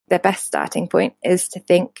the best starting point is to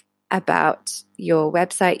think about your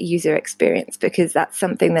website user experience, because that's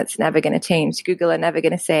something that's never going to change. Google are never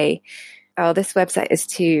going to say, oh, this website is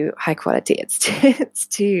too high quality. It's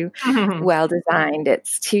too well designed.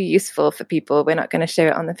 It's too useful for people. We're not going to show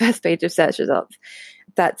it on the first page of search results.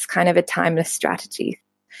 That's kind of a timeless strategy.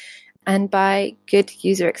 And by good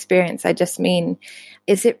user experience, I just mean,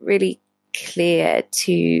 is it really clear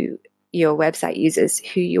to your website users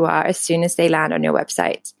who you are as soon as they land on your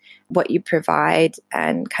website, what you provide,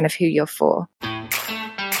 and kind of who you're for?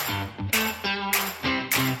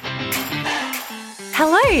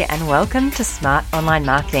 Hello and welcome to Smart Online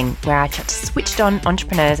Marketing, where I chat to switched on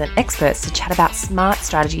entrepreneurs and experts to chat about smart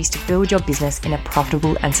strategies to build your business in a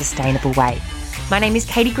profitable and sustainable way. My name is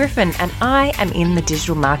Katie Griffin and I am in the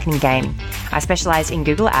digital marketing game. I specialise in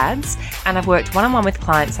Google Ads and I've worked one-on-one with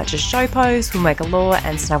clients such as Showpo, Swimmaker Law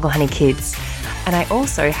and Snuggle Honey Kids. And I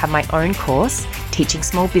also have my own course teaching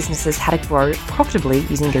small businesses how to grow profitably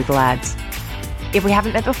using Google Ads. If we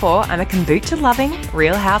haven't met before, I'm a kombucha-loving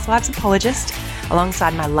Real Housewives apologist,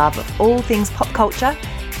 alongside my love of all things pop culture,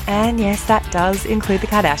 and yes, that does include the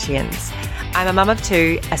Kardashians. I'm a mum of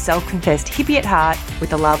two, a self-confessed hippie at heart,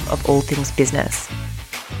 with a love of all things business.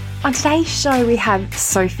 On today's show, we have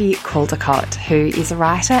Sophie Caldecott, who is a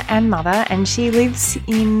writer and mother, and she lives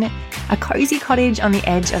in a cosy cottage on the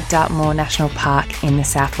edge of Dartmoor National Park in the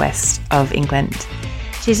southwest of England.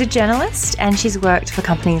 She's a journalist and she's worked for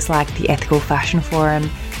companies like the Ethical Fashion Forum,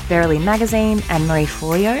 Verily Magazine and Marie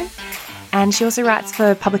Forleo. And she also writes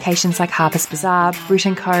for publications like Harper's Bazaar, Brit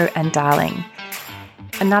 & Co and Darling.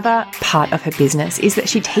 Another part of her business is that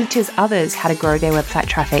she teaches others how to grow their website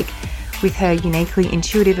traffic with her uniquely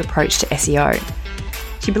intuitive approach to SEO.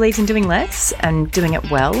 She believes in doing less and doing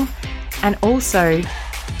it well. And also,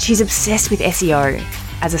 she's obsessed with SEO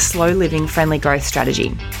as a slow-living, friendly growth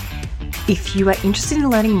strategy. If you are interested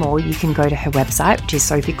in learning more, you can go to her website, which is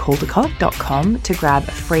sophiecaldecott.com, to grab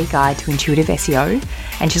a free guide to intuitive SEO.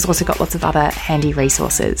 And she's also got lots of other handy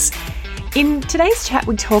resources. In today's chat,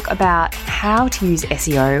 we talk about how to use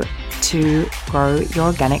SEO to grow your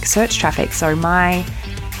organic search traffic. So my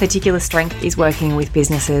particular strength is working with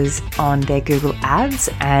businesses on their Google Ads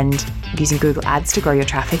and using Google Ads to grow your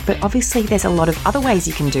traffic. But obviously there's a lot of other ways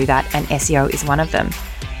you can do that, and SEO is one of them.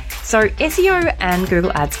 So SEO and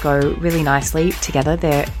Google Ads go really nicely together.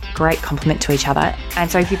 They're a great complement to each other. And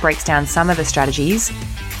Sophie breaks down some of the strategies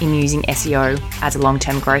in using SEO as a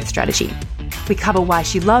long-term growth strategy. We cover why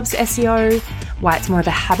she loves SEO, why it's more of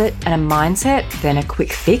a habit and a mindset than a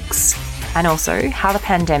quick fix, and also how the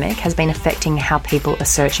pandemic has been affecting how people are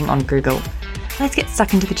searching on Google. Let's get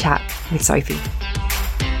stuck into the chat with Sophie.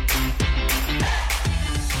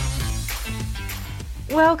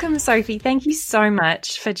 Welcome, Sophie. Thank you so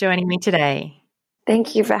much for joining me today.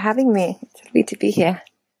 Thank you for having me. It's lovely to be here.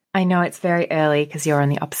 I know it's very early because you're on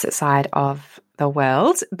the opposite side of the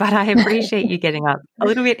world, but I appreciate you getting up a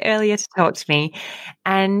little bit earlier to talk to me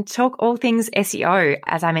and talk all things SEO.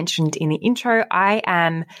 As I mentioned in the intro, I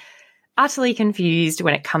am utterly confused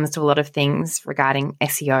when it comes to a lot of things regarding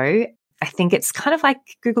SEO. I think it's kind of like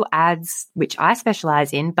Google Ads, which I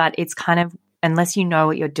specialize in, but it's kind of, unless you know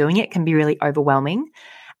what you're doing, it can be really overwhelming.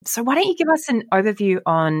 So why don't you give us an overview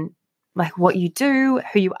on like what you do,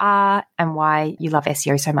 who you are, and why you love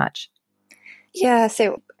SEO so much? Yeah,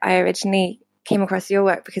 so I originally came across your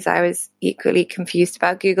work because I was equally confused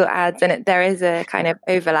about Google Ads, and there is a kind of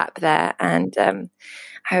overlap there. And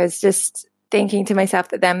I was just thinking to myself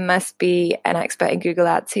that there must be an expert in Google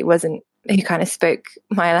Ads who kind of spoke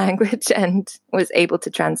my language and was able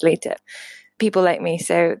to translate it. People like me.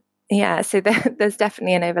 So yeah, so there's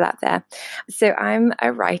definitely an overlap there. So I'm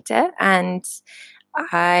a writer and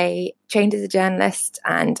I trained as a journalist,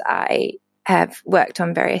 and I have worked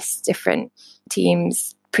on various different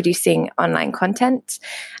teams producing online content.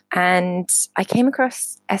 And I came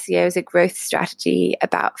across SEO as a growth strategy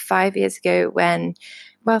about 5 years ago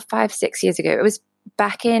 5-6 years ago. It was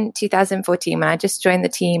back in 2014 when I just joined the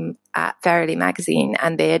team at Verily Magazine,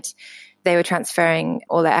 and they were transferring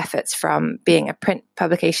all their efforts from being a print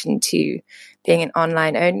publication to being an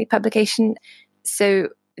online only publication. So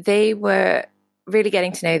they were really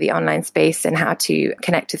getting to know the online space and how to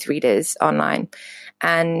connect with readers online.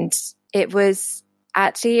 And it was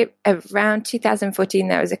actually around 2014,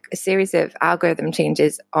 there was a series of algorithm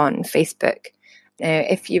changes on Facebook,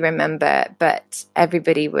 if you remember, but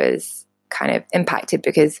everybody was kind of impacted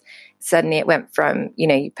because suddenly it went from,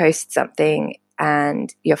 you post something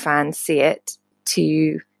and your fans see it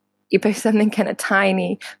to you post something and a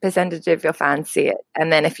tiny percentage of your fans see it.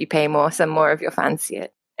 And then if you pay more, some more of your fans see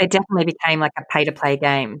it. It definitely became like a pay-to-play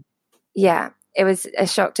game. Yeah. it was a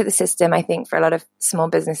shock to the system, I think, for a lot of small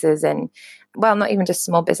businesses, and well, not even just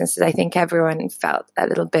small businesses. I think everyone felt a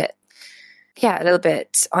little bit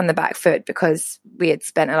on the back foot because we had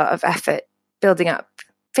spent a lot of effort building up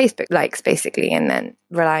Facebook likes basically, and then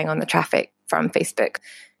relying on the traffic from Facebook.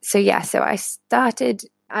 So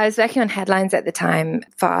I was working on headlines at the time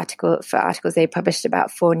for articles. They published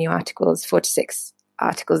about 4 to 6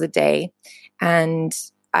 articles a day. And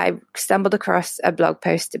I stumbled across a blog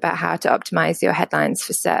post about how to optimize your headlines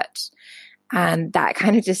for search. And that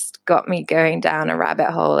kind of just got me going down a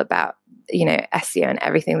rabbit hole about, SEO and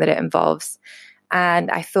everything that it involves. And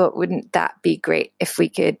I thought, wouldn't that be great if we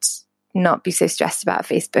could not be so stressed about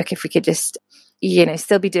Facebook, if we could just,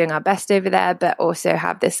 still be doing our best over there, but also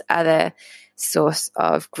have this other source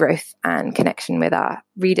of growth and connection with our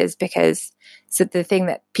readers. Because so the thing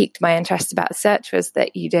that piqued my interest about search was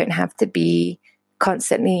that you don't have to be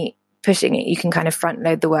constantly pushing it. You can kind of front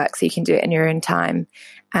load the work, so you can do it in your own time.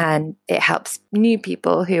 And it helps new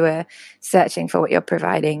people who are searching for what you're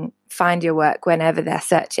providing find your work whenever they're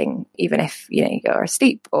searching, even if, you're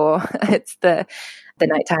asleep or it's the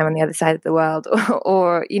nighttime on the other side of the world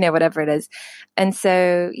or whatever it is. And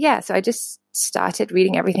so I just started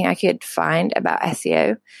reading everything I could find about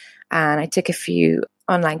SEO, and I took a few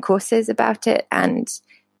online courses about it and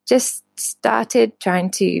just started trying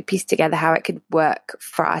to piece together how it could work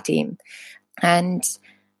for our team. And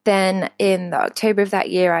then in the October of that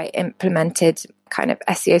year, I implemented kind of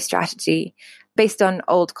SEO strategy based on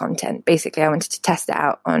old content. Basically, I wanted to test it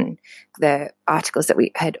out on the articles that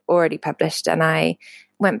we had already published. And I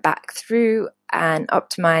went back through and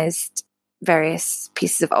optimized various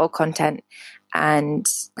pieces of old content and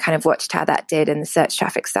kind of watched how that did, and the search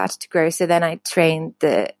traffic started to grow. So then I trained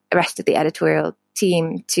the rest of the editorial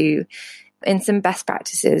team in some best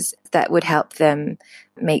practices that would help them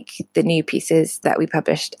make the new pieces that we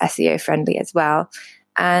published SEO friendly as well.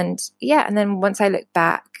 And then once I look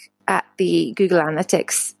back at the Google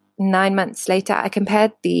Analytics 9 months later, I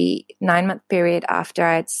compared the 9-month period after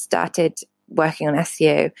I had started working on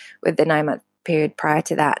SEO with the 9-month period prior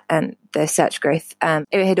to that, and the search growth,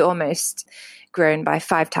 it had almost grown by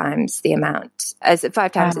 5 times the amount, as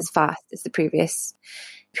 5 times as fast as the previous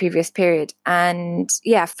period. And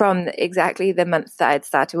from exactly the month that I'd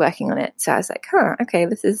started working on it. So I was like, okay,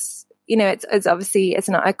 this is, it's obviously, it's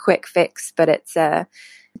not a quick fix, but it's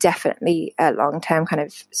definitely a long-term kind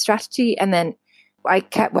of strategy. And then I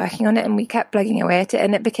kept working on it, and we kept plugging away at it,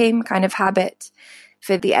 and it became kind of habit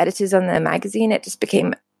for the editors on the magazine. It just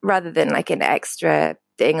became, rather than like an extra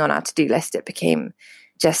thing on our to-do list, it became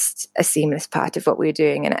just a seamless part of what we were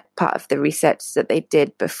doing and part of the research that they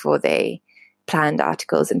did before they planned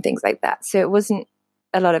articles and things like that. So it wasn't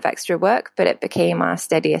a lot of extra work, but it became our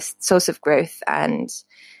steadiest source of growth. And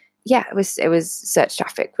it was search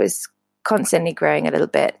traffic was constantly growing a little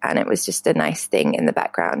bit, and it was just a nice thing in the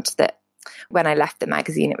background that when I left the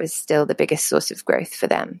magazine, it was still the biggest source of growth for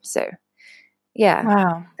them. So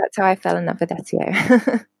wow, that's how I fell in love with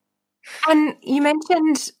SEO. And you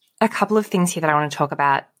mentioned a couple of things here that I want to talk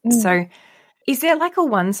about. So is there like a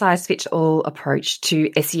one-size-fits-all approach to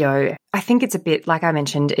SEO? I think it's a bit, like I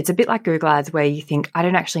mentioned, it's a bit like Google Ads, where you think, I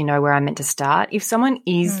don't actually know where I'm meant to start. If someone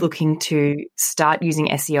is looking to start using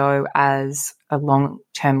SEO as a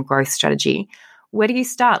long-term growth strategy, where do you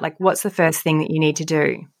start? Like, what's the first thing that you need to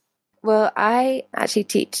do? Well, I actually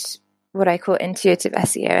teach what I call intuitive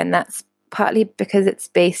SEO, and that's partly because it's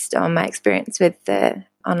based on my experience with the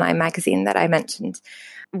online magazine that I mentioned,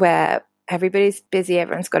 where everybody's busy,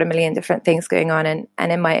 everyone's got a million different things going on, and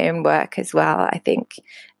in my own work as well. I think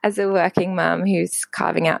as a working mum who's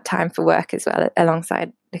carving out time for work as well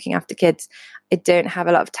alongside looking after kids, I don't have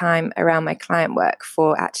a lot of time around my client work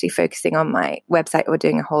for actually focusing on my website or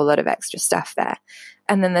doing a whole lot of extra stuff there.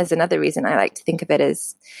 And then there's another reason I like to think of it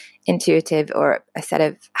as intuitive, or a set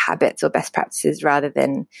of habits or best practices, rather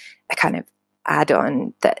than a kind of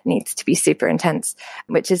add-on that needs to be super intense,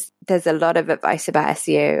 which is, there's a lot of advice about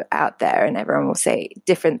SEO out there, and everyone will say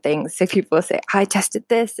different things. So people will say, I tested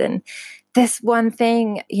this, and this one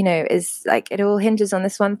thing, is like, it all hinges on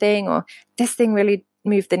this one thing, or this thing really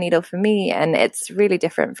moved the needle for me. And it's really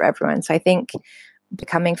different for everyone. So I think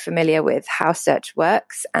becoming familiar with how search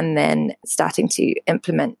works, and then starting to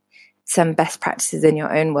implement some best practices in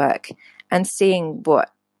your own work, and seeing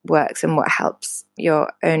what works and what helps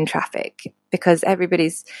your own traffic, because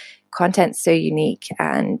everybody's content's so unique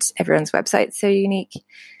and everyone's website's so unique.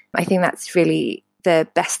 I think that's really the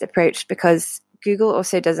best approach, because Google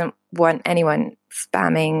also doesn't want anyone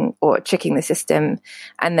spamming or tricking the system,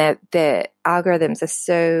 and the algorithms are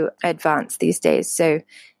so advanced these days. So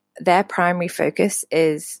their primary focus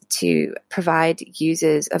is to provide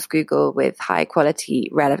users of Google with high quality,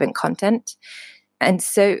 relevant content. And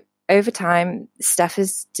so over time, stuff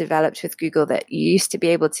has developed with Google that you used to be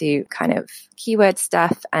able to kind of keyword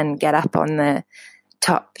stuff and get up on the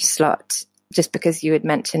top slot just because you had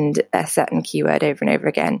mentioned a certain keyword over and over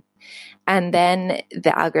again. And then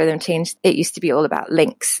the algorithm changed. It used to be all about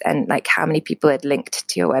links and like how many people had linked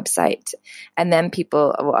to your website. And then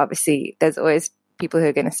people, well, obviously, there's always people who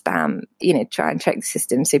are going to spam, try and check the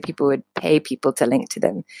system. So people would pay people to link to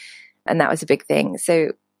them. And that was a big thing.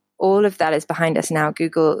 So all of that is behind us now.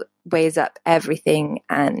 Google weighs up everything,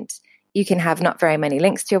 and you can have not very many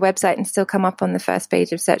links to your website and still come up on the first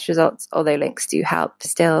page of search results, although links do help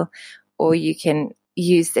still. Or you can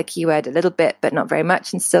use the keyword a little bit, but not very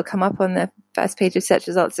much, and still come up on the first page of search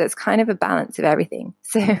results. So it's kind of a balance of everything.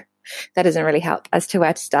 So that doesn't really help as to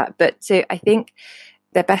where to start. But so I think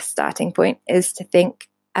the best starting point is to think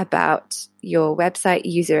about your website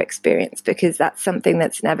user experience, because that's something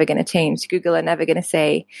that's never going to change. Google are never going to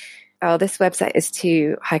say, oh, this website is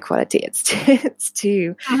too high quality. It's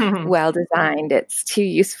too well designed. It's too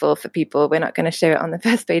useful for people. We're not going to show it on the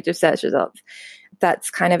first page of search results.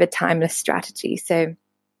 That's kind of a timeless strategy. So,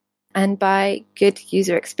 and by good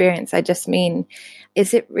user experience, I just mean,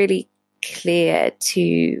 is it really clear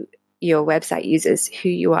to your website users who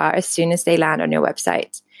you are as soon as they land on your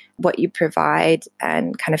website, what you provide,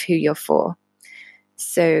 and kind of who you're for?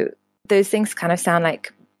 So those things kind of sound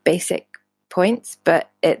like basic points,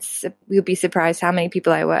 but you'll be surprised how many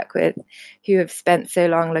people I work with who have spent so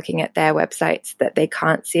long looking at their websites that they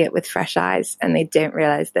can't see it with fresh eyes, and they don't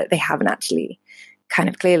realize that they haven't actually kind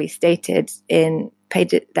of clearly stated in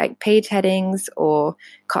page headings or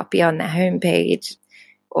copy on their homepage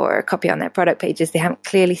or copy on their product pages. They haven't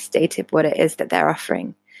clearly stated what it is that they're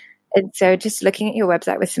offering. And so just looking at your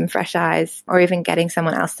website with some fresh eyes, or even getting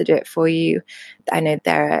someone else to do it for you. I know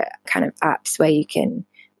there are kind of apps where you can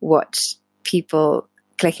watch people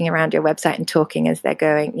clicking around your website and talking as they're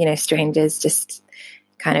going, strangers just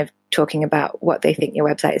kind of talking about what they think your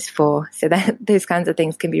website is for. So that those kinds of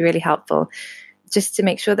things can be really helpful, just to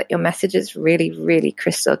make sure that your message is really, really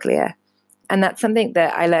crystal clear. And that's something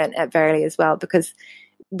that I learned at Verily as well, because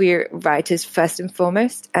we're writers first and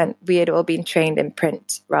foremost, and we had all been trained in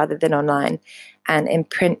print rather than online. And in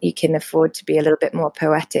print, you can afford to be a little bit more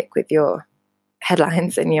poetic with your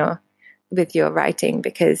headlines and with your writing,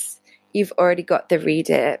 because you've already got the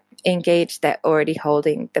reader engaged. They're already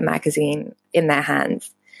holding the magazine in their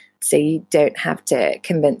hands. So you don't have to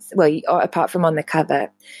convince, or apart from on the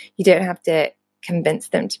cover, you don't have to convince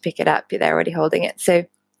them to pick it up. They're already holding it. So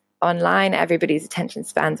online, everybody's attention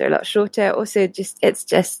spans are a lot shorter. Also, it's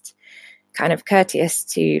just kind of courteous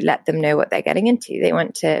to let them know what they're getting into.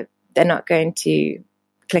 They're not going to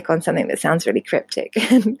click on something that sounds really cryptic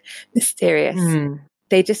and mysterious.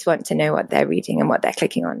 They just want to know what they're reading and what they're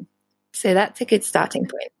clicking on. So that's a good starting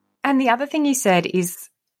point. And the other thing you said is,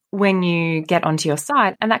 when you get onto your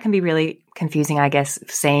site, and that can be really confusing, I guess,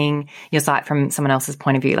 seeing your site from someone else's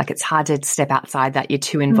point of view. Like, it's hard to step outside that. You're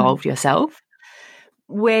too involved yourself.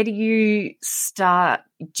 Where do you start?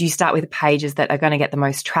 Do you start with pages that are going to get the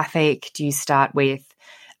most traffic? Do you start with,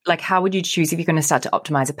 how would you choose if you're going to start to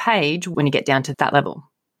optimize a page when you get down to that level?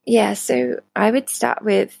 Yeah, so I would start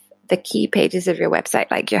with the key pages of your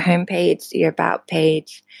website, like your homepage, your about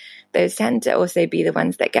page. Those tend to also be the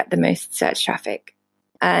ones that get the most search traffic.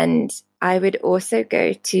 And I would also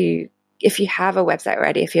go to, if you have a website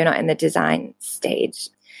already, if you're not in the design stage,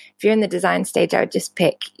 if you're in the design stage, I would just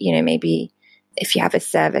pick, maybe if you have a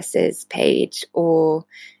services page or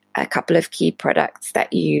a couple of key products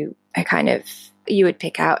that you would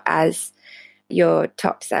pick out as your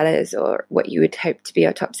top sellers, or what you would hope to be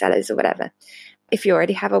your top sellers or whatever. If you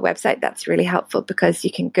already have a website, that's really helpful, because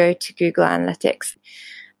you can go to Google Analytics,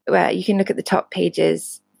 where you can look at the top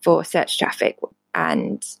pages for search traffic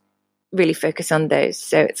and really focus on those.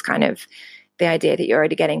 So it's kind of the idea that you're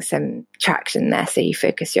already getting some traction there, so you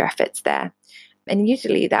focus your efforts there. And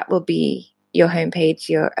usually that will be your homepage,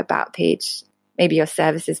 your about page, maybe your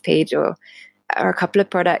services page, or a couple of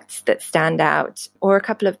products that stand out, or a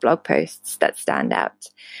couple of blog posts that stand out.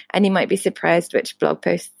 And you might be surprised which blog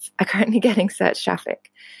posts are currently getting search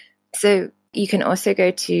traffic. So you can also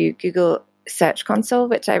go to Google Search Console,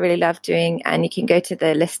 which I really love doing, and you can go to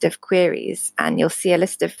the list of queries, and you'll see a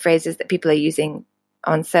list of phrases that people are using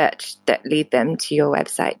on search that lead them to your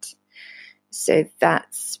website. So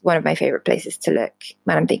that's one of my favorite places to look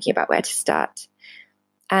when I'm thinking about where to start.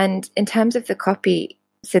 And in terms of the copy,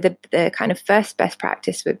 so the kind of first best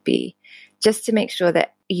practice would be just to make sure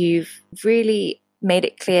that you've really made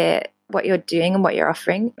it clear what you're doing and what you're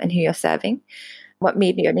offering and who you're serving. what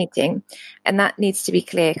media you're needing. And that needs to be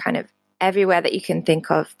clear kind of everywhere that you can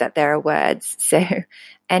think of that there are words. So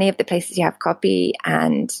any of the places you have copy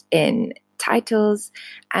and in titles,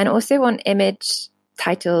 and also on image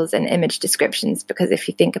titles and image descriptions, because if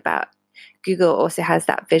you think about Google also has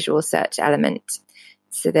that visual search element,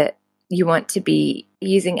 so that you want to be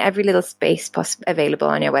using every little space available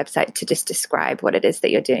on your website to just describe what it is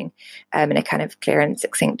that you're doing in a kind of clear and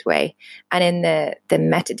succinct way. And in the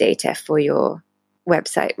metadata for your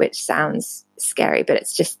website, which sounds scary, but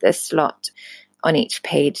it's just the slot on each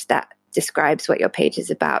page that describes what your page is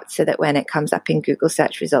about, so that when it comes up in Google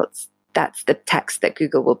search results, that's the text that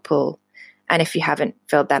Google will pull. And if you haven't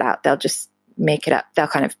filled that out, they'll just make it up. They'll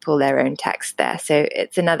kind of pull their own text there. So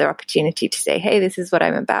it's another opportunity to say, hey, this is what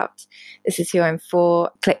I'm about. This is who I'm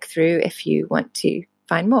for. Click through if you want to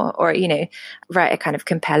find more, or, write a kind of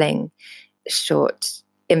compelling, short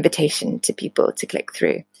invitation to people to click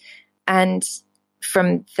through. And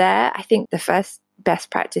from there, I think the first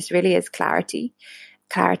best practice really is clarity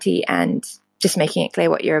and just making it clear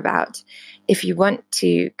what you're about. If you want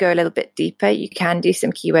to go a little bit deeper, you can do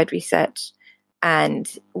some keyword research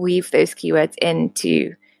and weave those keywords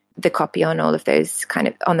into the copy on all of those kind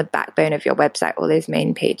of on the backbone of your website, all those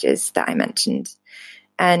main pages that I mentioned.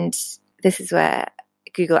 And this is where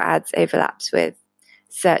Google Ads overlaps with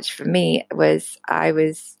search for me. I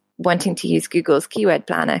was wanting to use Google's keyword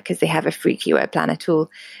planner because they have a free keyword planner tool,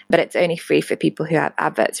 but it's only free for people who have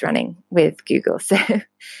adverts running with Google. So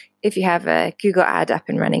if you have a Google ad up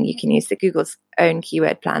and running, you can use the Google's own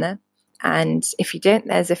keyword planner. And if you don't,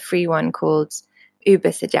 there's a free one called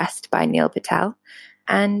Ubersuggest by Neil Patel.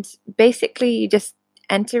 And basically you just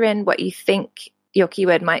enter in what you think your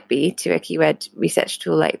keyword might be to a keyword research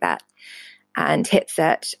tool like that and hit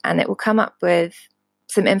search, and it will come up with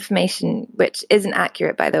some information which isn't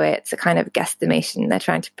accurate, by the way. It's a kind of guesstimation. They're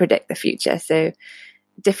trying to predict the future. So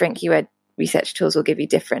different keyword research tools will give you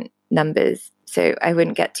different numbers. So I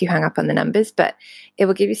wouldn't get too hung up on the numbers, but it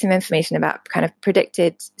will give you some information about kind of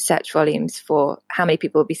predicted search volumes for how many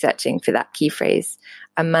people will be searching for that key phrase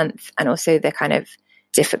a month, and also the kind of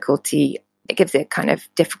difficulty. It gives a kind of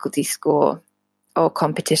difficulty score or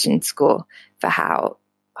competition score for how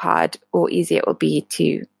hard or easy it will be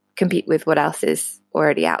to compete with what else is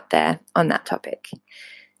already out there on that topic.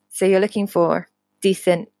 So you're looking for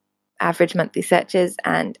decent average monthly searches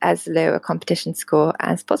and as low a competition score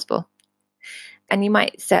as possible. And you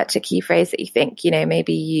might search a key phrase that you think,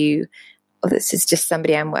 maybe this is just some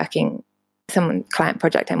client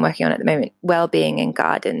project I'm working on at the moment, well-being in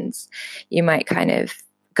gardens. You might kind of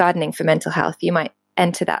gardening for mental health. You might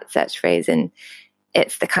enter that search phrase, and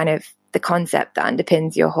it's the kind of the concept that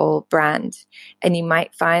underpins your whole brand. And you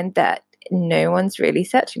might find that no one's really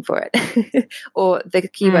searching for it, or the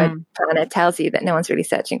keyword planner tells you that no one's really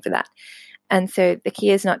searching for that. And so the key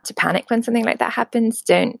is not to panic when something like that happens.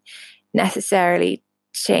 Don't necessarily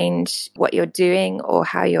change what you're doing or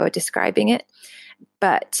how you're describing it,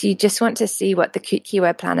 but you just want to see what the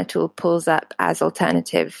keyword planner tool pulls up as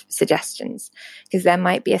alternative suggestions, because there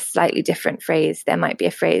might be a slightly different phrase. There might be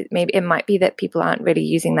a phrase, maybe it might be that people aren't really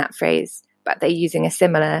using that phrase, but they're using a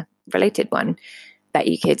similar related one that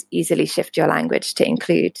you could easily shift your language to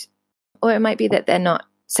include. Or it might be that they're not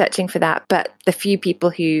searching for that, but the few people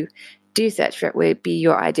who do search for it would be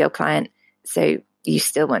your ideal client. So you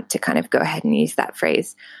still want to kind of go ahead and use that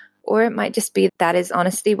phrase. Or it might just be that is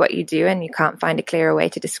honestly what you do and you can't find a clearer way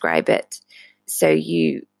to describe it. So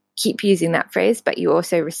you keep using that phrase, but you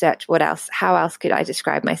also research how else could I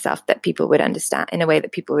describe myself that people would understand, in a way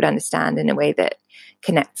that people would understand, in a way that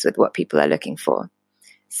connects with what people are looking for.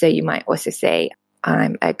 So you might also say,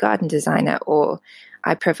 I'm a garden designer, or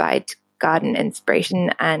I provide garden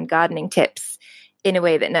inspiration and gardening tips in a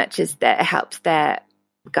way that helps their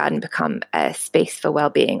garden become a space for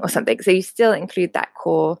well-being or something. So you still include that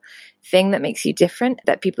core thing that makes you different,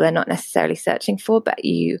 that people are not necessarily searching for, but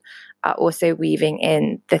you are also weaving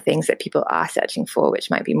in the things that people are searching for,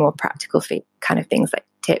 which might be more practical kind of things like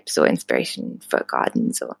tips or inspiration for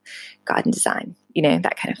gardens or garden design,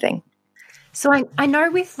 that kind of thing. So I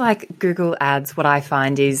know with like Google Ads, what I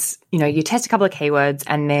find is, you test a couple of keywords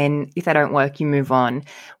and then if they don't work, you move on.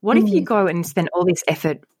 What if you go and spend all this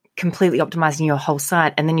effort completely optimizing your whole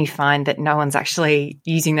site and then you find that no one's actually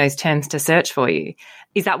using those terms to search for you?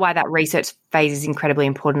 Is that why that research phase is incredibly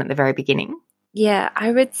important at the very beginning? Yeah,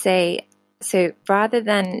 I would say so. Rather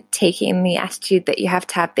than taking the attitude that you have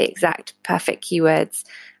to have the exact perfect keywords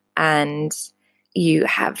and you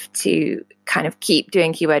have to kind of keep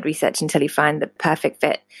doing keyword research until you find the perfect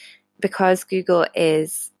fit, because Google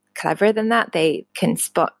is cleverer than that. They can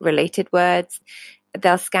spot related words.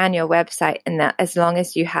 they'll scan your website, and that as long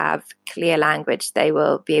as you have clear language, they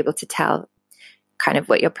will be able to tell kind of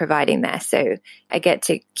what you're providing there. So I get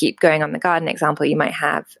to keep going on the garden example. You might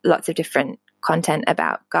have lots of different content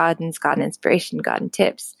about gardens, garden inspiration, garden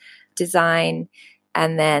tips, design,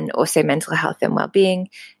 and then also mental health and well-being.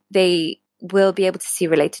 They will be able to see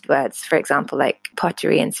related words, for example, like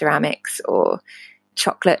pottery and ceramics, or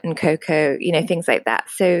chocolate and cocoa, things like that.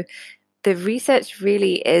 So the research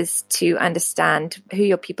really is to understand who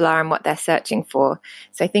your people are and what they're searching for.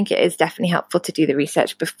 So I think it is definitely helpful to do the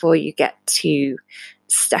research before you get too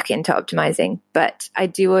stuck into optimizing. But I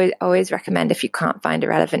do always recommend, if you can't find a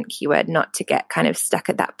relevant keyword, not to get kind of stuck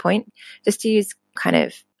at that point, just to use kind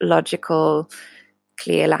of logical,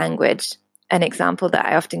 clear language. An example that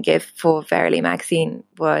I often give for Verily magazine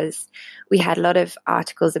was, we had a lot of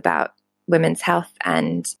articles about women's health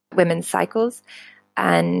and women's cycles.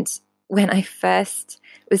 And when I first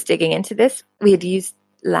was digging into this, we had used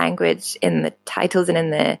language in the titles and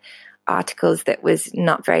in the articles that was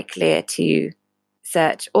not very clear to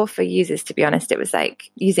search or for users, to be honest. It was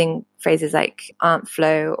like using phrases like Aunt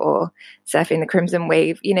Flo or surfing the crimson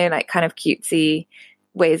wave, like kind of cutesy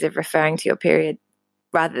ways of referring to your period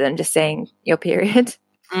rather than just saying your period.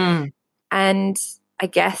 And I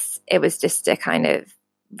guess it was just a kind of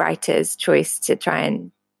writer's choice to try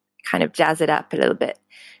and kind of jazz it up a little bit.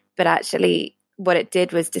 But actually what it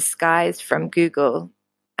did was disguise from Google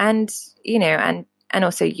and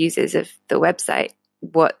also users of the website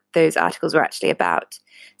what those articles were actually about.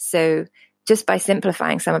 So just by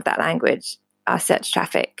simplifying some of that language, our search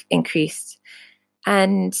traffic increased.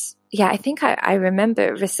 And yeah, I think I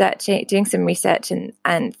remember doing some research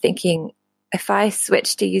and thinking, if I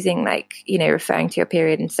switched to using referring to your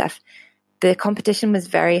period and stuff, the competition was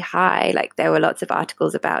very high. Like there were lots of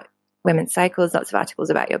articles about women's cycles, lots of articles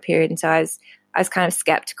about your period. And so I was kind of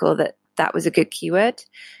skeptical that that was a good keyword,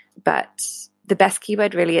 but the best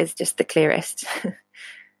keyword really is just the clearest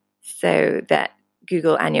so that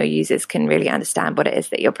Google and your users can really understand what it is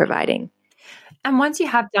that you're providing. And once you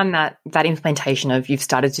have done that implementation of, you've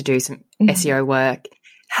started to do some SEO work,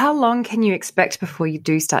 how long can you expect before you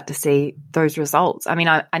do start to see those results? I mean,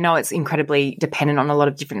 I know it's incredibly dependent on a lot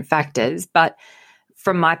of different factors, but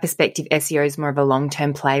from my perspective, SEO is more of a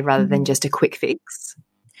long-term play rather than just a quick fix.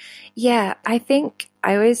 Yeah, I think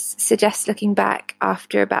I always suggest looking back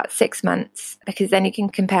after about 6 months, because then you can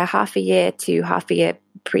compare half a year to half a year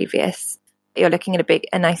previous. You're looking at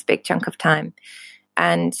a nice big chunk of time.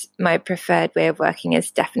 And my preferred way of working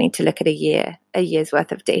is definitely to look at a year's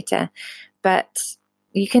worth of data. But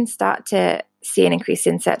you can start to see an increase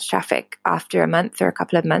in search traffic after a month or a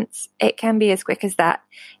couple of months. It can be as quick as that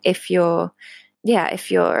if you're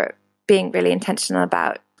being really intentional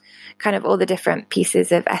about kind of all the different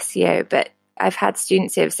pieces of SEO. But I've had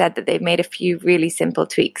students who have said that they've made a few really simple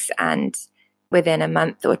tweaks and within a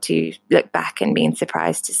month or two look back and been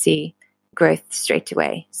surprised to see growth straight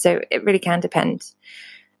away. So it really can depend.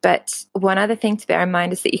 But one other thing to bear in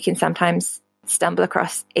mind is that you can sometimes stumble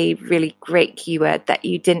across a really great keyword that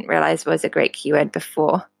you didn't realize was a great keyword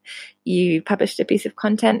before you published a piece of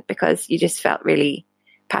content, because you just felt really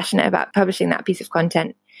passionate about publishing that piece of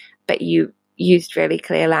content, but you used really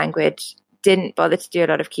clear language, didn't bother to do a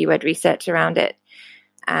lot of keyword research around it,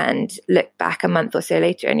 and look back a month or so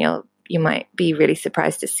later and you might be really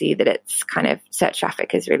surprised to see that it's kind of search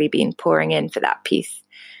traffic has really been pouring in for that piece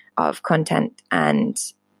of content. And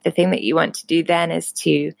the thing that you want to do then is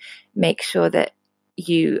to make sure that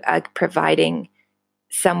you are providing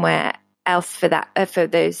somewhere else for that, for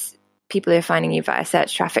those people who are finding you via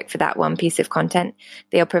search traffic for that one piece of content.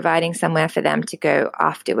 They are providing somewhere for them to go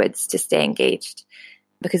afterwards to stay engaged.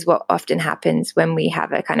 Because what often happens when we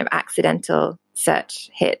have a kind of accidental search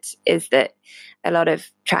hit is that a lot of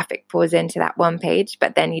traffic pours into that one page,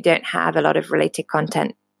 but then you don't have a lot of related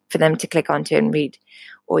content for them to click onto and read,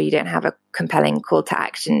 or you don't have a compelling call to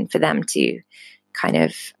action for them to kind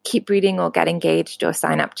of keep reading or get engaged or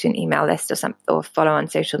sign up to an email list or something, or follow on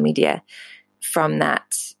social media from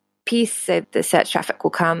that piece. So the search traffic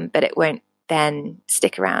will come, but it won't then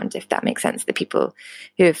stick around, if that makes sense. The people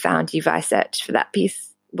who have found you via search for that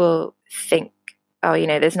piece will think, oh,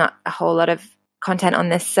 there's not a whole lot of content on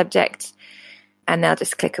this subject, and they'll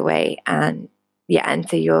just click away. And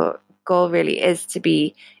so your goal really is to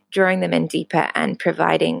be drawing them in deeper and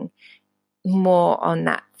providing more on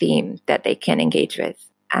that theme that they can engage with.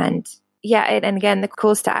 And again, the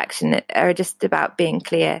calls to action are just about being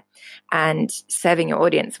clear and serving your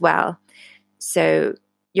audience well. So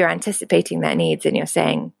you're anticipating their needs and you're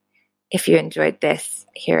saying, if you enjoyed this,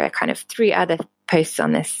 here are kind of 3 other posts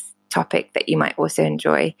on this topic that you might also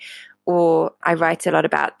enjoy. Or I write a lot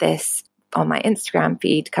about this. on my Instagram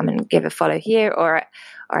feed, come and give a follow here, or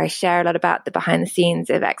I share a lot about the behind the scenes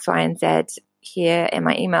of X, Y, and Z here in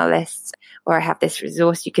my email lists, or I have this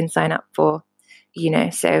resource you can sign up for,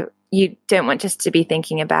 so you don't want just to be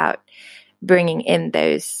thinking about bringing in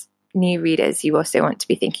those new readers. You also want to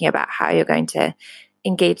be thinking about how you're going to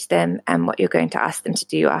engage them and what you're going to ask them to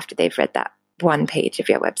do after they've read that one page of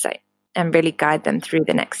your website, and really guide them through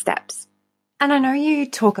the next steps. And I know you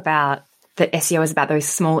talk about that SEO is about those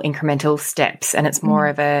small incremental steps, and it's more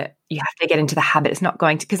of you have to get into the habit. It's not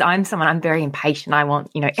going to, because I'm very impatient. I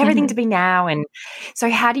want, everything to be now. And so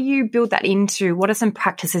how do you build that into, what are some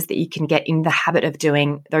practices that you can get in the habit of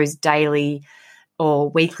doing those daily or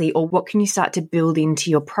weekly, or what can you start to build into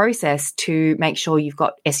your process to make sure you've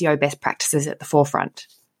got SEO best practices at the forefront?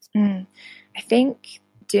 I think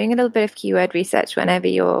doing a little bit of keyword research whenever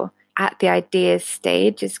you're at the ideas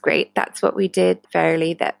stage is great. That's what we did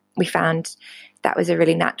Verily, that we found that was a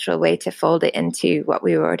really natural way to fold it into what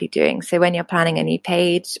we were already doing. So when you're planning a new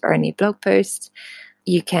page or a new blog post,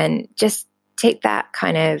 you can just take that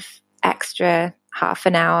kind of extra half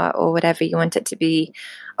an hour or whatever you want it to be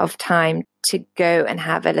of time to go and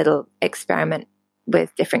have a little experiment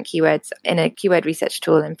with different keywords in a keyword research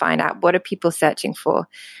tool and find out what are people searching for.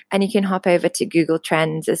 And you can hop over to Google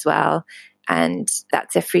Trends as well. And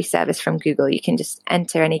that's a free service from Google. You can just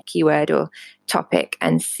enter any keyword or topic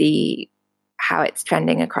and see how it's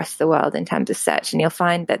trending across the world in terms of search. And you'll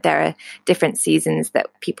find that there are different seasons that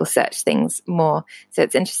people search things more. So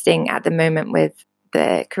it's interesting at the moment with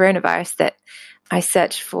the coronavirus that I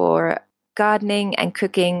search for gardening and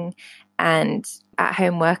cooking and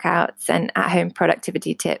at-home workouts and at-home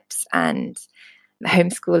productivity tips and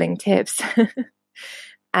homeschooling tips.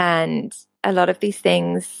 And a lot of these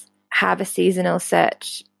things have a seasonal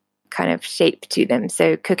search kind of shape to them.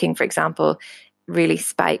 So cooking, for example, really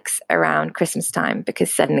spikes around Christmas time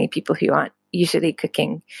because suddenly people who aren't usually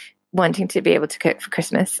cooking wanting to be able to cook for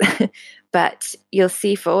Christmas. But you'll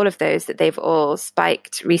see for all of those that they've all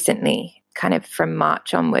spiked recently, kind of from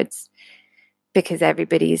March onwards, because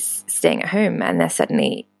everybody's staying at home and they're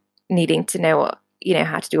suddenly needing to know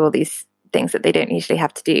how to do all these things that they don't usually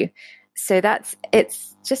have to do. So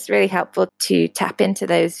it's just really helpful to tap into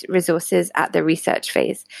those resources at the research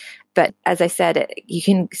phase. But as I said, you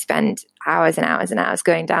can spend hours and hours and hours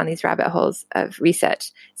going down these rabbit holes of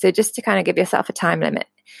research. So just to kind of give yourself a time limit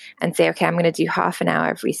and say, okay, I'm going to do half an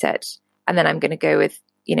hour of research and then I'm going to go with,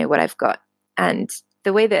 what I've got. And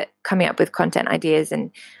the way that coming up with content ideas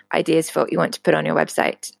and ideas for what you want to put on your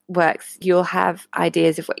website works, you'll have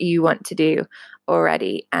ideas of what you want to do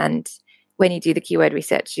already. And when you do the keyword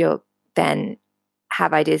research, you'll then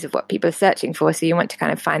have ideas of what people are searching for. So you want to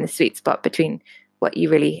kind of find the sweet spot between what you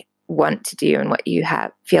really want to do and what you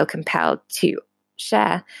feel compelled to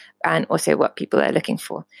share, and also what people are looking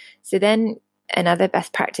for. So then another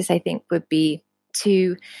best practice, I think, would be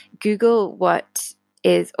to Google what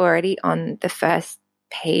is already on the first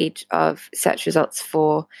page of search results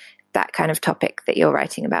for that kind of topic that you're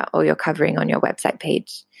writing about or you're covering on your website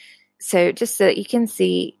page. So just so that you can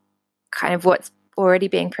see kind of what's already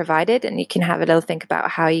being provided, and you can have a little think about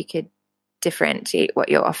how you could differentiate what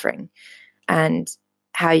you're offering and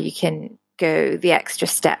how you can go the extra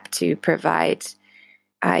step to provide,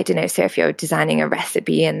 I don't know, so if you're designing a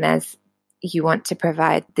recipe and you want to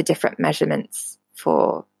provide the different measurements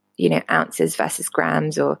for, ounces versus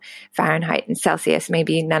grams or Fahrenheit and Celsius,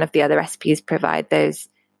 maybe none of the other recipes provide those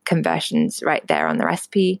conversions right there on the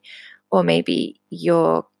recipe. Or maybe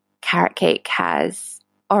your carrot cake has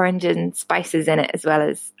orange and spices in it as well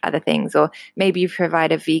as other things. Or maybe you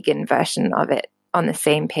provide a vegan version of it on the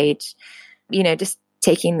same page. Just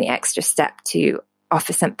taking the extra step to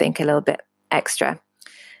offer something a little bit extra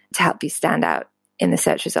to help you stand out in the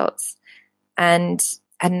search results. And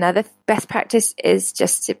another best practice is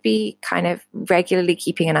just to be kind of regularly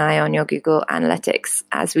keeping an eye on your Google Analytics,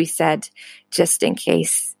 as we said, just in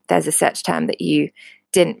case there's a search term that you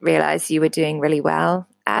didn't realize you were doing really well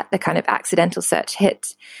at, the kind of accidental search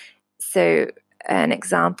hit. So an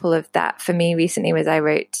example of that for me recently was I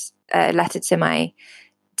wrote a letter to my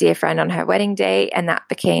dear friend on her wedding day, and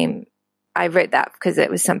I wrote that because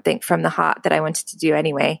it was something from the heart that I wanted to do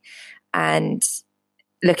anyway. And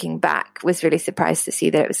looking back, was really surprised to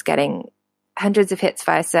see that it was getting hundreds of hits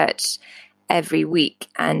via search every week.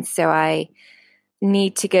 And so I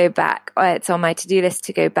need to go back, or it's on my to-do list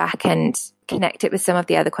to go back and connect it with some of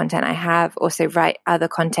the other content I have, also write other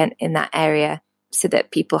content in that area so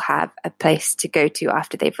that people have a place to go to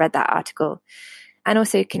after they've read that article. And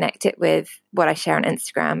also connect it with what I share on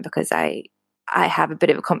Instagram, because I have a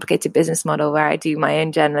bit of a complicated business model where I do my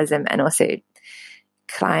own journalism and also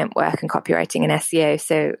client work and copywriting and SEO.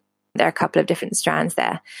 So There are a couple of different strands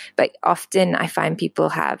there, but often I find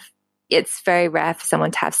it's very rare for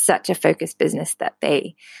someone to have such a focused business that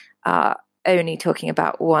they are only talking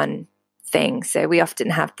about one thing. So we often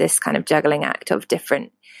have this kind of juggling act of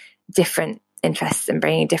different interests and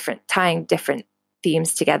tying different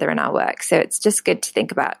themes together in our work. So it's just good to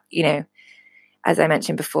think about, as I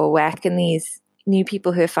mentioned before, where can these new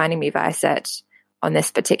people who are finding me via search on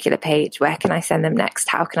this particular page, where can I send them next?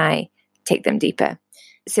 How can I take them deeper?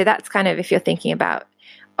 So that's kind of, if you're thinking about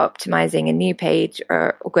optimizing a new page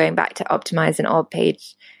or going back to optimize an old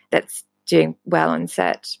page that's doing well on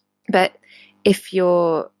search. But if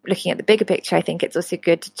you're looking at the bigger picture, I think it's also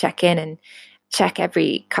good to check in and check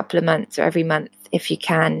every couple of months or every month, if you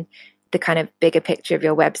can, the kind of bigger picture of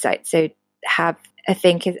your website. So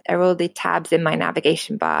are all the tabs in my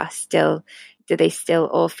navigation bar do they still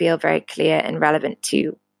all feel very clear and relevant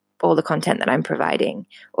to all the content that I'm providing?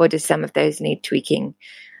 Or do some of those need tweaking?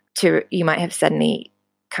 You might have suddenly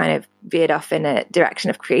kind of veered off in a direction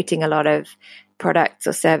of creating a lot of products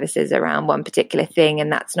or services around one particular thing, and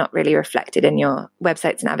that's not really reflected in your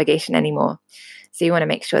website's navigation anymore. So you want to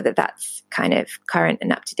make sure that that's kind of current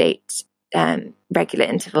and up to date, regular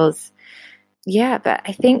intervals. Yeah, but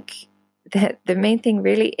I think the main thing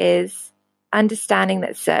really is understanding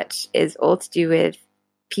that search is all to do with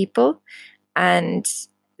people, and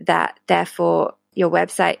that therefore your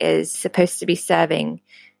website is supposed to be serving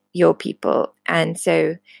your people. And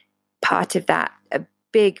so part of that, a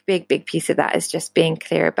big piece of that, is just being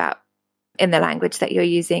clear about in the language that you're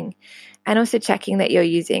using, and also checking that you're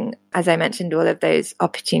using, as I mentioned, all of those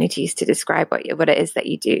opportunities to describe what it is that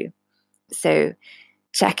you do. So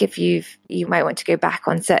check if you might want to go back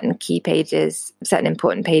on certain key pages, certain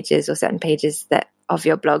important pages, or certain pages of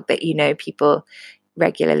your blog that people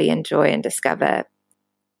regularly enjoy and discover,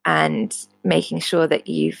 and making sure that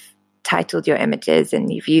you've titled your images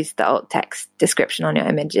and you've used the alt text description on your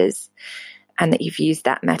images, and that you've used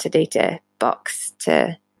that metadata box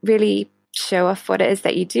to really show off what it is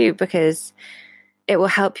that you do, because it will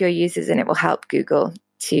help your users and it will help Google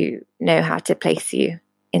to know how to place you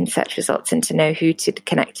in search results and to know who to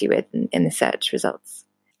connect you with in the search results.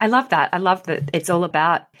 I love that. I love that it's all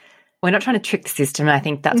about, we're not trying to trick the system. I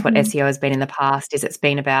think that's what SEO has been in the past, is it's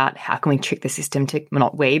been about how can we trick the system to, well,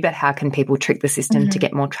 not we, but how can people trick the system to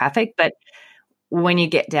get more traffic? But when you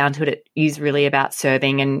get down to it, it is really about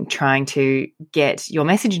serving and trying to get your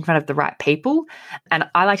message in front of the right people. And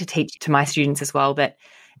I like to teach to my students as well that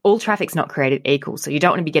all traffic's not created equal. So you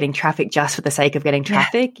don't want to be getting traffic just for the sake of getting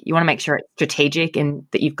traffic. Yeah. You want to make sure it's strategic and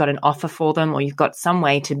that you've got an offer for them, or you've got some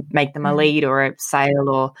way to make them a lead or a sale,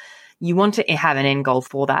 or you want to have an end goal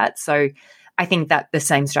for that. So I think that the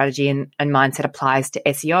same strategy and mindset applies to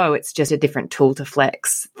SEO. It's just a different tool to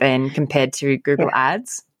flex than compared to Google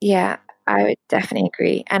Ads. Yeah, I would definitely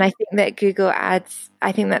agree. And I think that Google Ads,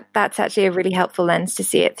 that's actually a really helpful lens to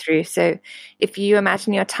see it through. So if you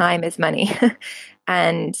imagine your time is money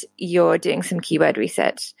and you're doing some keyword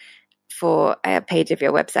research for a page of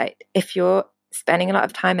your website, if you're spending a lot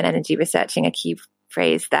of time and energy researching a key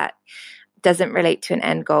phrase that doesn't relate to an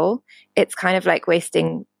end goal, it's kind of like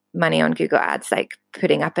wasting money on Google Ads, like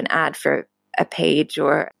putting up an ad for a page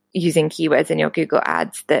or using keywords in your Google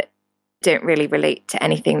Ads that don't really relate to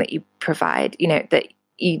anything that you provide, that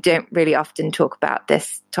you don't really often talk about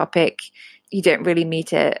this topic. You don't really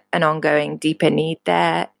meet an ongoing deeper need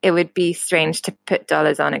there. It would be strange to put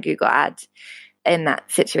dollars on a Google ad in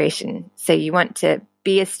that situation. So you want to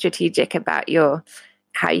be as strategic about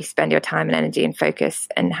how you spend your time and energy and focus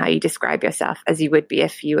and how you describe yourself as you would be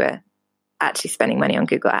if you were actually spending money on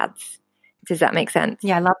Google Ads. Does that make sense?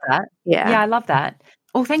 Yeah, I love that. Yeah, I love that.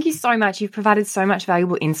 Well, thank you so much. You've provided so much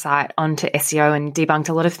valuable insight onto SEO and debunked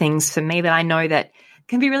a lot of things for me that I know that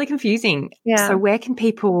can be really confusing. Yeah. So where can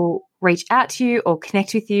people reach out to you or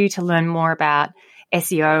connect with you to learn more about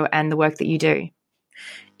SEO and the work that you do?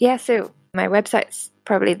 Yeah, so my website's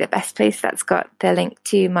probably the best place. That's got the link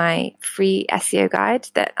to my free SEO guide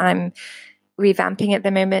that I'm revamping at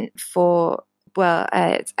the moment for,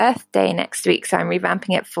 it's Earth Day next week. So I'm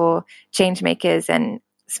revamping it for change makers and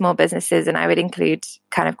small businesses. And I would include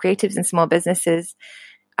kind of creatives and small businesses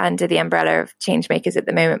under the umbrella of change makers at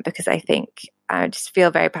the moment, because I just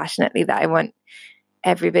feel very passionately that I want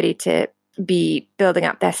everybody to be building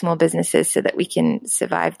up their small businesses so that we can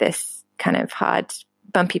survive this kind of hard,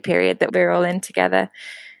 bumpy period that we're all in together.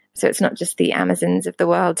 So it's not just the Amazons of the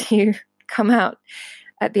world who come out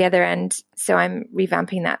at the other end. So I'm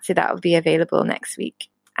revamping that. So that will be available next week.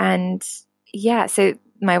 And yeah, so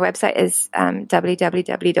my website is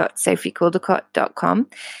www.sophiecaldecott.com.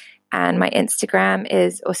 And my Instagram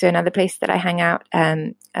is also another place that I hang out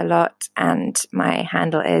a lot. And my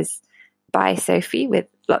handle is by Sophie with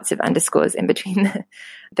lots of underscores in between.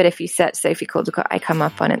 But if you search Sophie Caldicott, I come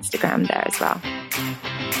up on Instagram there as well.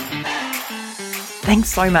 Thanks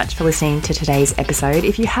so much for listening to today's episode.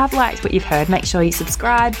 If you have liked what you've heard, make sure you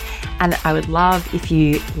subscribe. And I would love if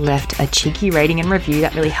you left a cheeky rating and review.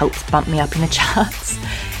 That really helps bump me up in the charts.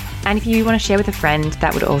 And if you want to share with a friend,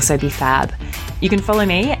 that would also be fab. You can follow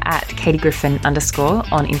me at KatieGriffin_ on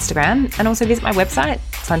Instagram, and also visit my website,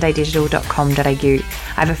 sundaydigital.com.au.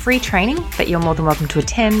 I have a free training that you're more than welcome to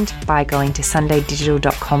attend by going to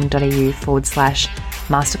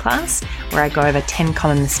sundaydigital.com.au/masterclass, where I go over 10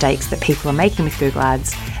 common mistakes that people are making with Google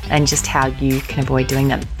Ads and just how you can avoid doing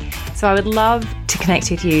them. So I would love to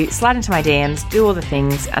connect with you, slide into my DMs, do all the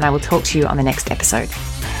things, and I will talk to you on the next episode.